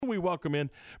welcome in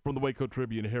from the Waco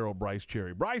Tribune Herald, Brice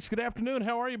Cherry. Brice, good afternoon.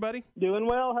 How are you, buddy? Doing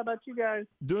well. How about you guys?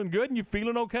 Doing good, and you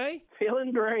feeling okay?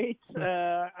 Feeling great.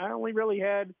 I only really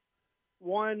had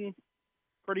one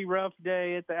pretty rough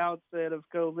day at the outset of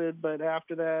COVID, but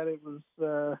after that it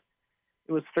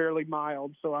was fairly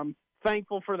mild, so I'm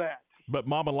thankful for that. But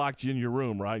Mama locked you in your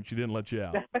room, right? She didn't let you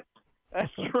out.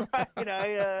 That's right.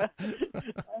 I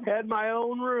had my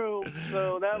own room,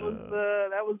 so that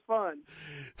was fun.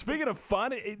 Speaking of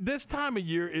fun, this time of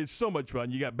year is so much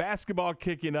fun. You got basketball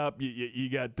kicking up, you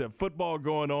got football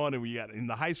going on, and we got in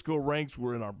the high school ranks.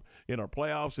 We're in our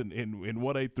playoffs in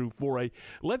 1A through 4A.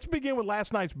 Let's begin with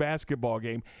last night's basketball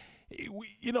game.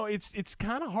 It's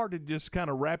kind of hard to just kind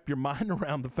of wrap your mind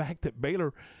around the fact that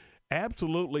Baylor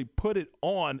absolutely put it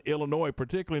on Illinois,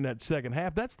 particularly in that second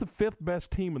half. That's the fifth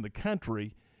best team in the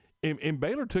country, and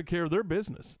Baylor took care of their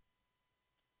business.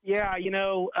 Yeah,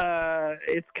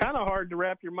 it's kind of hard to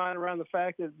wrap your mind around the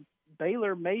fact that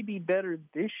Baylor may be better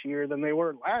this year than they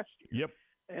were last year. Yep.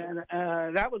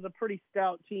 And that was a pretty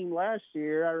stout team last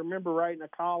year. I remember writing a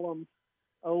column,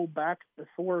 back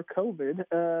before COVID,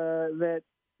 that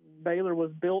Baylor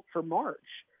was built for March.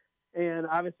 And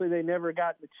obviously they never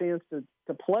got the chance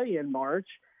to play in March.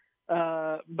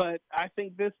 But I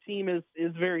think this team is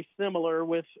very similar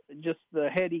with just the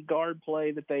heady guard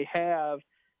play that they have.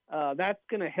 That's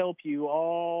going to help you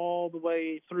all the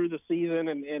way through the season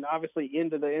and obviously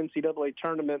into the NCAA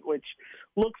tournament, which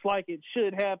looks like it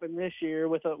should happen this year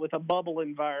with a bubble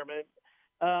environment.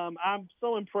 I'm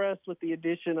so impressed with the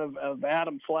addition of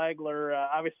Adam Flagler.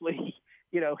 Obviously,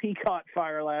 he caught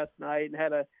fire last night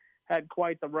and had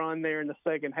quite the run there in the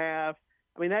second half.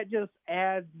 I mean, that just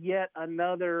adds yet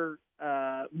another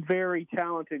very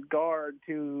talented guard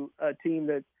to a team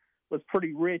that was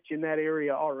pretty rich in that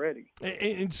area already.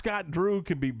 And Scott Drew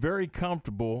can be very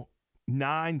comfortable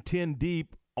 9-10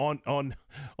 deep on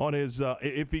his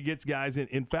if he gets guys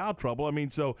in foul trouble. I mean,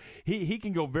 so he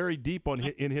can go very deep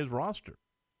in his roster.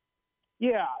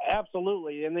 Yeah,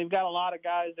 absolutely. And they've got a lot of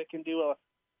guys that can do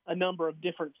a number of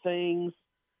different things.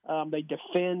 They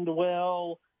defend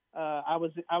well. I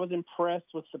was impressed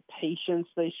with the patience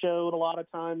they showed a lot of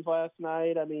times last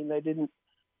night. I mean, they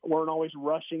weren't always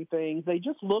rushing things. They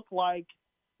just look like,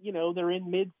 they're in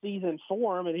mid-season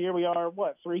form, and here we are,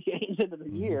 3 games into the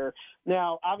year.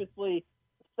 Now, obviously,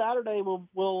 Saturday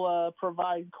will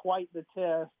provide quite the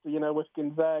test, with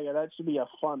Gonzaga. That should be a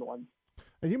fun one.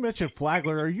 And you mentioned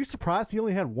Flagler. Are you surprised he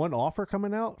only had one offer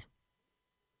coming out?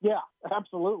 Yeah,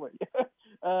 absolutely.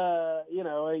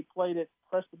 He played at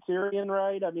Presbyterian,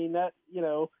 right? I mean, that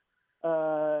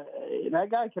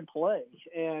guy can play.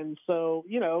 And so,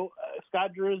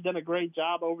 Scott Drew has done a great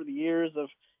job over the years of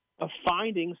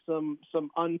finding some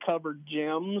uncovered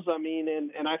gems. I mean,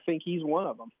 and I think he's one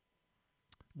of them.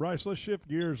 Brice, let's shift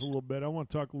gears a little bit. I want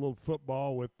to talk a little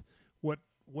football with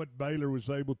what Baylor was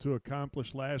able to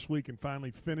accomplish last week and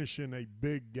finally finishing a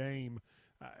big game.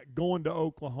 Going to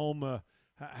Oklahoma,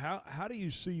 how do you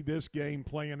see this game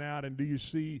playing out, and do you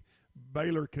see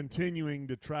Baylor continuing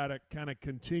to try to kind of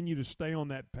continue to stay on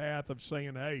that path of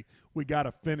saying, hey, we got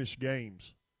to finish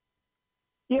games?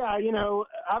 Yeah,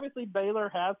 obviously Baylor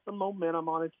has some momentum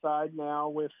on its side now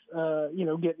with,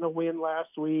 getting a win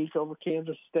last week over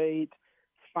Kansas State,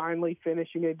 finally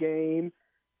finishing a game.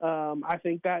 I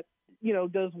think that,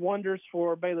 does wonders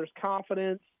for Baylor's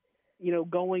confidence,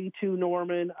 going to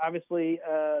Norman. Obviously,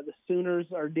 the Sooners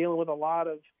are dealing with a lot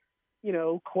of,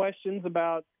 questions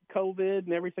about COVID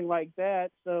and everything like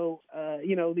that. So,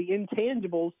 the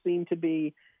intangibles seem to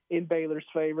be in Baylor's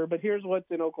favor. But here's what's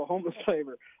in Oklahoma's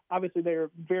favor. Obviously,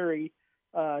 they're very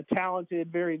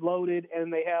talented, very loaded,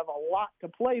 and they have a lot to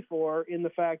play for in the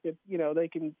fact that, they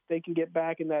can get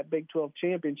back in that Big 12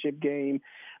 championship game.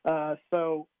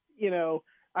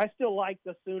 I still like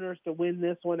the Sooners to win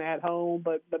this one at home,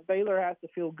 but Baylor has to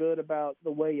feel good about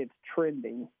the way it's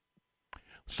trending.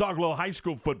 Let's talk a little high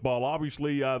school football.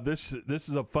 Obviously, this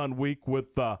is a fun week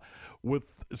with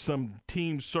some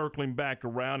teams circling back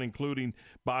around, including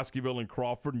Bosqueville and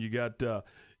Crawford, and you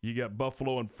got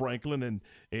Buffalo and Franklin,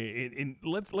 and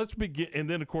let's begin. And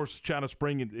then of course China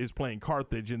Spring is playing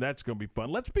Carthage, and that's going to be fun.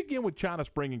 Let's begin with China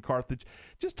Spring and Carthage.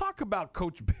 Just talk about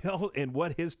Coach Bell and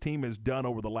what his team has done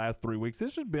over the last 3 weeks.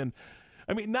 This has been.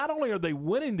 I mean, not only are they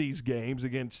winning these games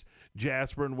against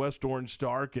Jasper and West Orange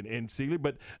Stark and Sealy,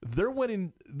 but they're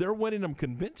winning them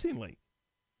convincingly.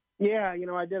 Yeah,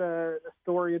 I did a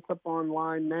story. It's up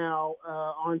online now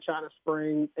on China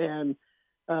Spring, and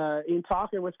in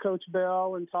talking with Coach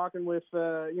Bell and talking with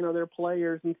their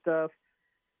players and stuff,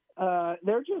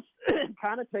 they're just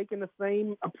kind of taking the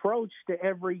same approach to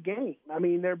every game. I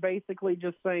mean, they're basically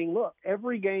just saying, look,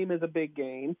 every game is a big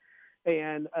game.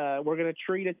 and we're going to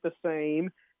treat it the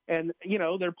same. And,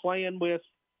 they're playing with,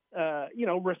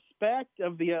 respect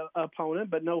of the opponent,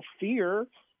 but no fear.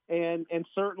 And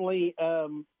certainly,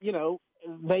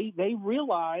 they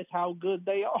realize how good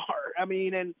they are. I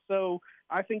mean, and so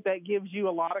I think that gives you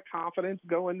a lot of confidence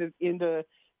going into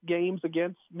games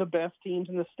against the best teams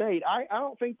in the state. I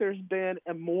don't think there's been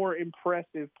a more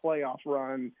impressive playoff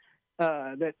run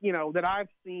that I've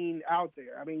seen out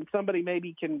there. I mean, somebody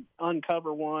maybe can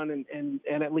uncover one and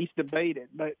at least debate it,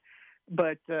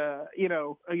 but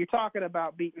you're talking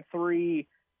about beating three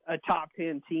top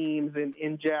 10 teams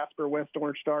in Jasper, West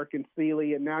Orange, Stark, and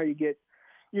Sealy, and now you get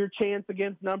your chance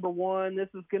against number one. This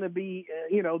is going to be,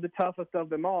 the toughest of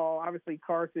them all. Obviously,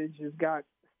 Carthage has got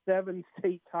 7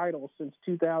 state titles since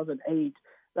 2008.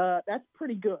 That's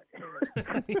pretty good.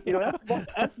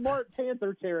 That's Mart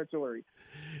Panther territory.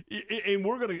 And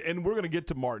we're gonna get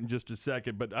to Martin in just a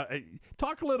second, but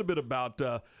talk a little bit about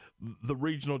the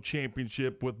regional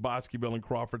championship with Bosqueville and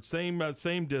Crawford. Same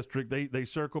district. They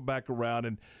circle back around,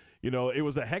 and it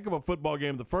was a heck of a football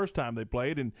game the first time they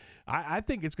played, and I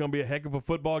think it's going to be a heck of a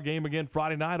football game again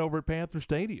Friday night over at Panther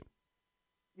Stadium.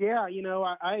 Yeah,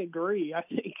 I agree. I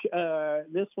think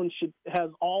this one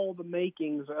has all the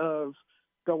makings of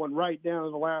going right down to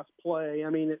the last play.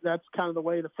 I mean, that's kind of the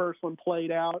way the first one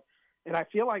played out. And I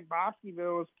feel like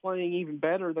Bosqueville is playing even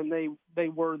better than they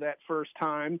were that first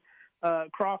time.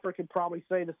 Crawford could probably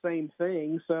say the same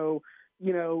thing. So,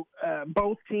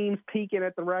 both teams peaking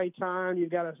at the right time.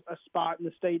 You've got a spot in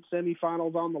the state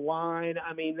semifinals on the line.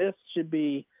 I mean, this should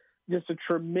be just a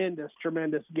tremendous,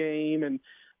 tremendous game. And,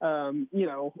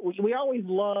 we always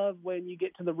love when you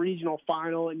get to the regional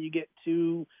final and you get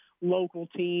two local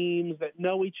teams that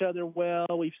know each other well.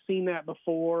 We've seen that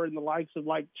before in the likes of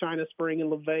like China Spring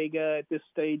and La Vega at this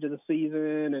stage of the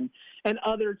season, and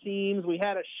other teams. We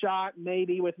had a shot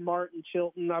maybe with Martin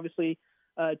Chilton. Obviously,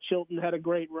 Chilton had a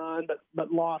great run,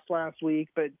 but lost last week.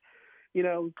 But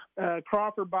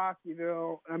Crawford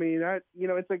Bosqueville. I mean,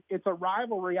 it's a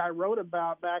rivalry I wrote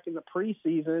about back in the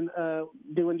preseason,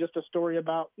 doing just a story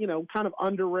about kind of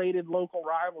underrated local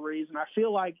rivalries, and I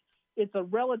feel like it's a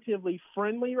relatively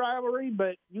friendly rivalry,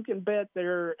 but you can bet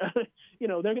they're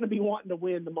going to be wanting to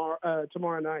win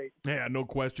tomorrow night. Yeah, no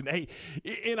question. Hey,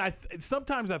 and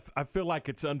sometimes I feel like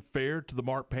it's unfair to the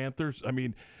Mart Panthers. I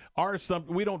mean,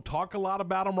 we don't talk a lot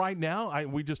about them right now.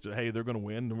 We just, hey, they're going to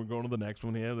win, and we're going to the next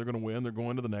one. Yeah, they're going to win. They're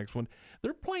going to the next one.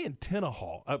 They're playing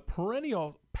Tenaha, a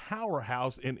perennial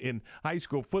powerhouse in high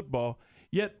school football.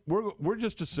 Yet we're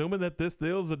just assuming that this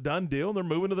deal is a done deal, and they're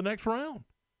moving to the next round.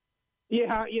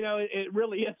 Yeah, it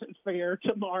really isn't fair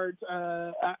to Mart.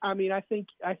 I mean, I think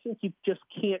you just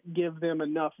can't give them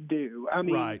enough due. I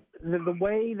mean, right. The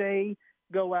way they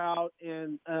go out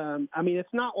and, it's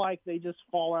not like they just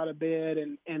fall out of bed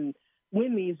and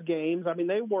win these games. I mean,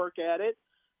 they work at it.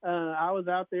 I was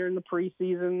out there in the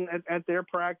preseason at their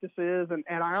practices, and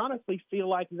I honestly feel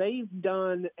like they've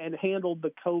done and handled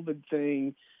the COVID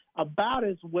thing about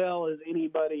as well as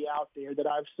anybody out there that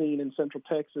I've seen in Central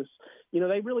Texas.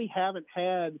 They really haven't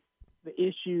had the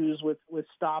issues with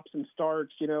stops and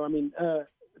starts.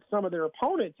 Some of their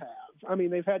opponents have. I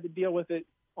mean, they've had to deal with it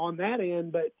on that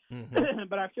end, but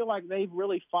but I feel like they've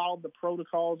really followed the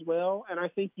protocols well. And I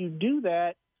think you do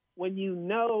that when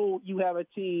you have a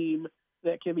team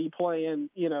that can be playing,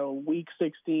 week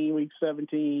 16, week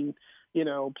 17,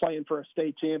 playing for a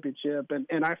state championship.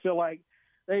 And I feel like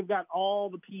they've got all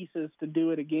the pieces to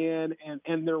do it again,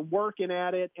 and they're working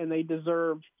at it, and they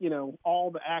deserve,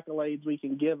 all the accolades we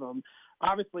can give them.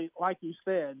 Obviously, like you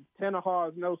said, Tenaha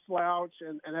is no slouch,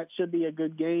 and that should be a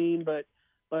good game. But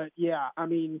yeah, I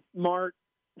mean, Mart,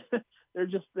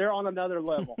 they're on another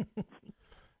level.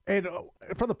 And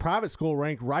for the private school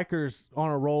rank, Riker's on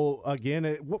a roll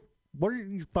again. What are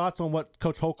your thoughts on what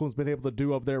Coach Holcomb's been able to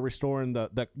do over there, restoring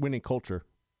that winning culture?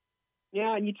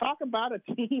 Yeah, and you talk about a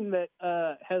team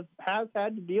that has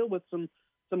had to deal with some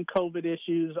COVID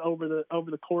issues over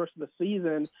the course of the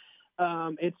season.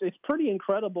 It's pretty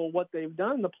incredible what they've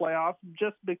done in the playoffs,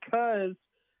 just because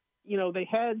they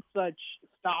had such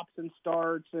stops and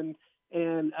starts, and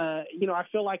I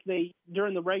feel like they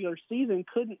during the regular season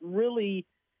couldn't really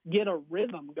get a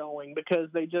rhythm going because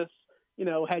they just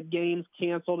had games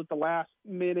canceled at the last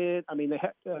minute. I mean, they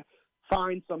had to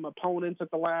find some opponents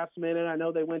at the last minute. I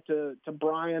know they went to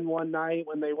Bryan one night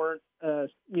when they weren't,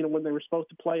 when they were supposed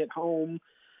to play at home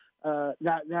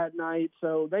that night.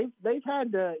 So they've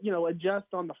had to, adjust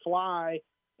on the fly,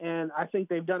 and I think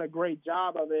they've done a great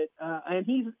job of it. And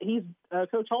he's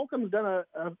Coach Holcomb's done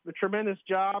a tremendous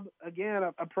job. Again,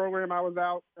 a program I was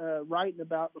out writing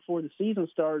about before the season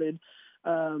started.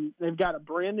 They've got a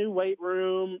brand new weight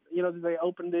room, that they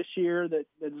opened this year that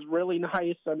is really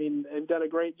nice. I mean, they've done a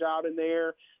great job in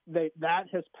there. That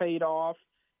has paid off.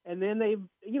 And then they've,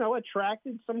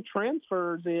 attracted some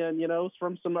transfers in,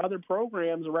 from some other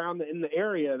programs around in the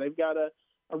area. They've got a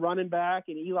running back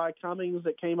in Eli Cummings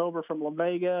that came over from La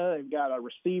Vega. They've got a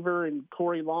receiver in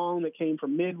Corey Long that came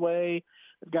from Midway.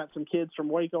 They've got some kids from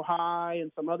Waco High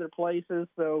and some other places.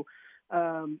 So,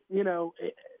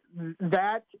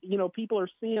 people are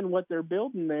seeing what they're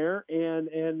building there,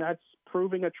 and that's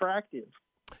proving attractive.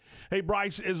 Hey,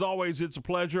 Brice, as always, it's a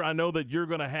pleasure. I know that you're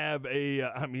going to have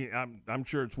I'm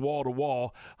sure it's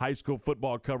wall-to-wall high school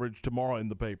football coverage tomorrow in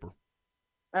the paper.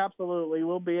 Absolutely.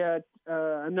 We'll be at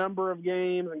a number of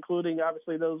games, including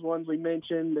obviously those ones we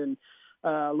mentioned, and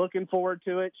looking forward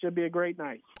to it. Should be a great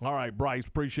night. All right, Brice,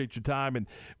 appreciate your time, and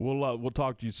we'll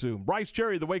talk to you soon. Brice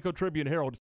Cherry, the Waco Tribune Herald.